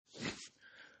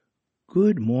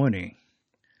Good morning.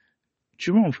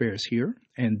 Jerome Ferris here,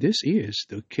 and this is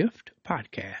the Gift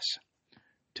Podcast.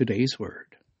 Today's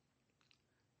word.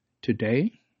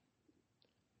 Today,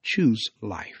 choose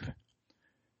life.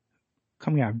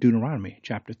 Coming out of Deuteronomy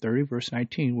chapter 30, verse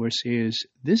 19, where it says,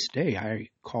 "This day I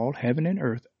call heaven and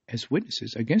earth as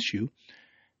witnesses against you,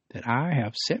 that I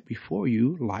have set before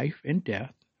you life and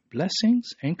death,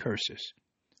 blessings and curses.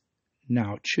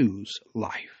 Now choose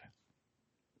life."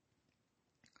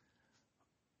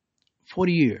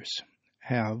 40 years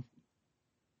have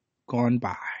gone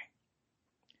by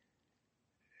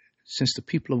since the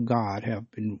people of God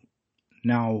have been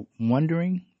now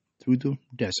wandering through the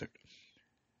desert.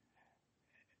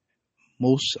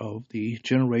 Most of the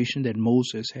generation that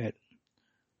Moses had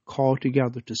called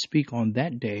together to speak on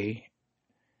that day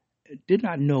did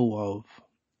not know of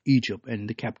Egypt and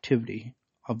the captivity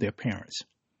of their parents.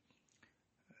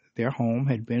 Their home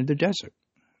had been the desert,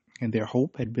 and their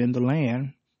hope had been the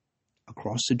land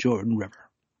across the Jordan River.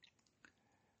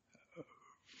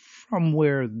 From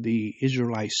where the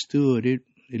Israelites stood, it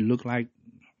looked like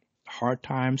hard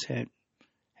times had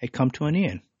come to an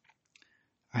end.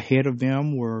 Ahead of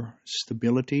them were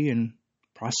stability and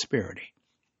prosperity.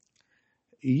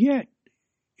 Yet,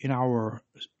 in our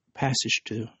passage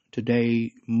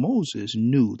today, Moses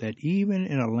knew that even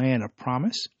in a land of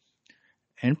promise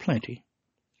and plenty,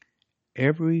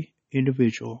 every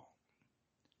individual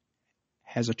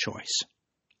has a choice.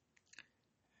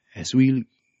 As we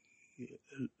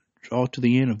draw to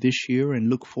the end of this year and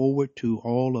look forward to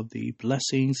all of the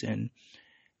blessings and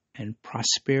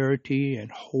prosperity and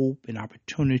hope and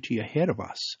opportunity ahead of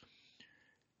us,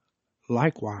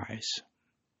 likewise,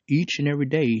 each and every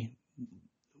day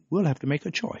we'll have to make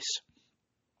a choice.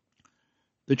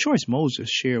 The choice Moses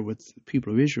shared with the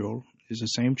people of Israel is the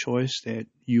same choice that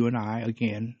you and I,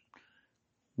 again,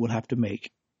 will have to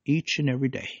make each and every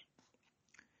day.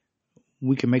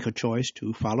 We can make a choice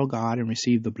to follow God and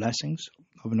receive the blessings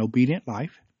of an obedient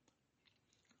life,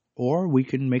 or we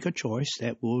can make a choice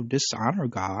that will dishonor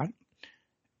God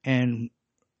and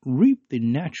reap the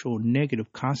natural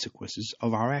negative consequences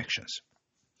of our actions.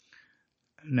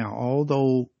 Now,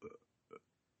 although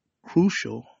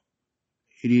crucial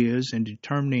it is in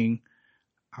determining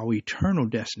our eternal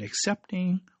destiny,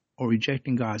 accepting or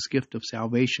rejecting God's gift of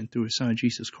salvation through His Son,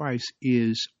 Jesus Christ,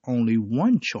 is only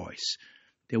one choice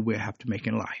that we'll have to make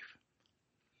in life.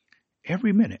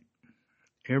 Every minute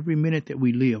that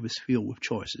we live is filled with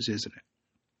choices, isn't it?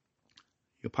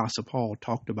 The Apostle Paul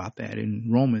talked about that in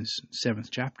Romans 7th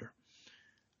chapter,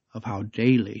 of how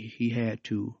daily he had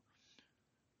to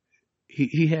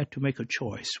make a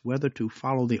choice whether to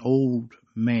follow the old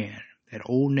man, that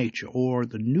old nature, or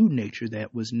the new nature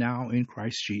that was now in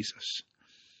Christ Jesus.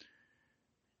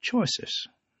 Choices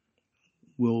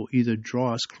will either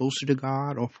draw us closer to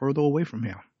God or further away from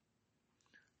Him.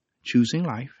 Choosing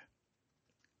life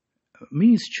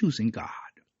means choosing God.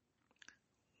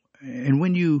 And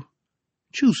when you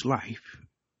choose life,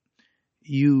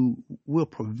 you will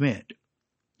prevent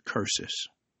curses.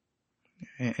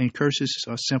 And curses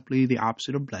are simply the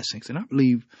opposite of blessings. And I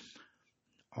believe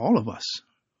all of us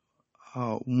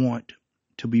want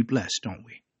to be blessed, don't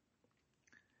we?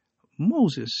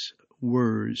 Moses'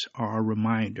 words are a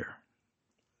reminder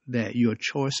that your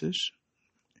choices,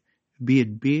 be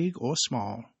it big or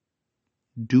small,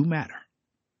 do matter.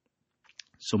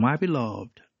 So, my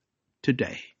beloved,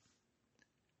 today,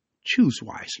 choose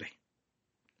wisely.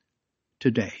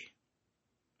 Today,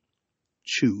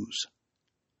 choose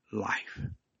life.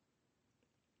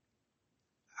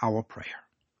 Our prayer.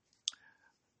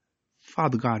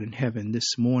 Father God in heaven,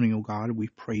 this morning, O God, we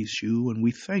praise you and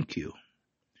we thank you.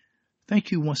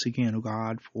 Thank you once again, O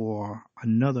God, for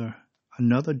another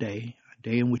day, a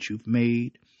day in which you've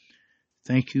made.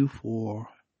 Thank you for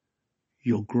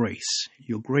your grace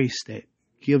that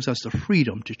gives us the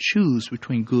freedom to choose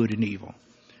between good and evil.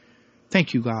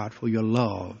 Thank you, God, for your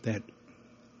love that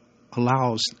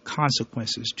allows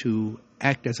consequences to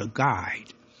act as a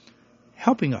guide,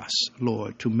 helping us,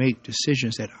 Lord, to make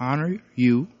decisions that honor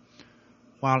you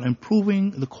while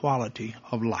improving the quality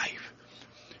of life.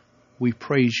 We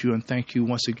praise you and thank you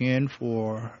once again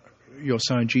for your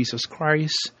Son, Jesus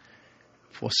Christ,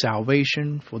 for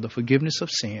salvation, for the forgiveness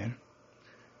of sin.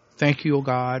 Thank you, O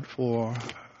God, for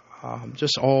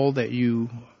just all that you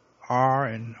are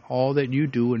and all that you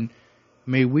do. And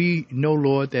may we know,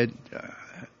 Lord, that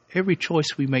every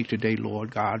choice we make today,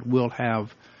 Lord God, will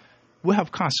have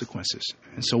consequences.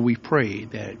 And so we pray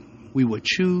that we will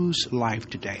choose life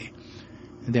today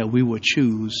and that we will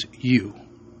choose you.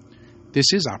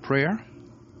 This is our prayer,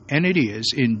 and it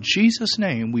is in Jesus'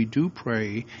 name we do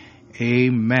pray.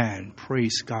 Amen.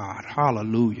 Praise God.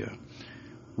 Hallelujah.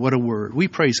 What a word. We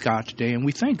praise God today, and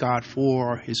we thank God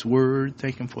for his word.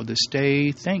 Thank him for this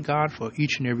day. Thank God for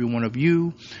each and every one of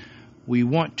you. We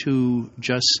want to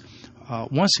just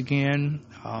once again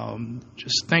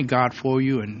just thank God for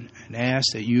you and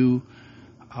ask that you,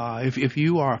 if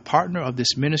you are a partner of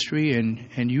this ministry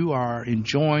and you are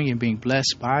enjoying and being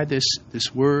blessed by this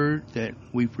word that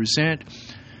we present,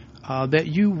 that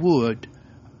you would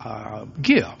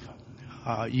give.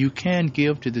 You can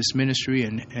give to this ministry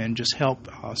and just help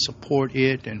support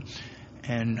it. And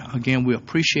again, we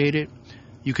appreciate it.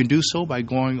 You can do so by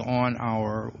going on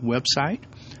our website.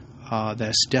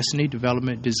 That's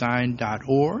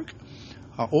destinydevelopmentdesign.org.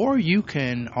 Or you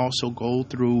can also go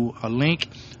through a link,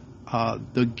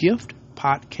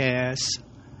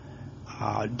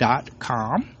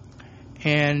 thegiftpodcast.com,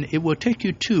 and it will take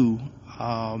you to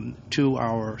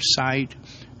our site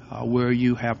where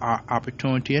you have our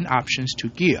opportunity and options to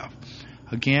give.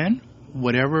 Again,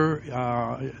 whatever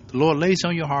the Lord lays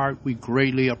on your heart, we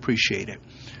greatly appreciate it.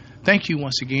 Thank you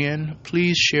once again.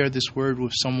 Please share this word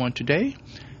with someone today.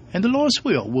 And the Lord's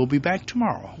will, we'll be back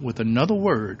tomorrow with another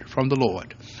word from the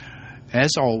Lord.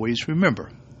 As always, remember,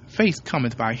 faith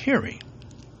cometh by hearing,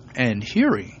 and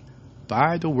hearing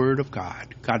by the word of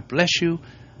God. God bless you.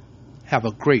 Have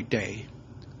a great day.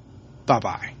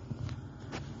 Bye-bye.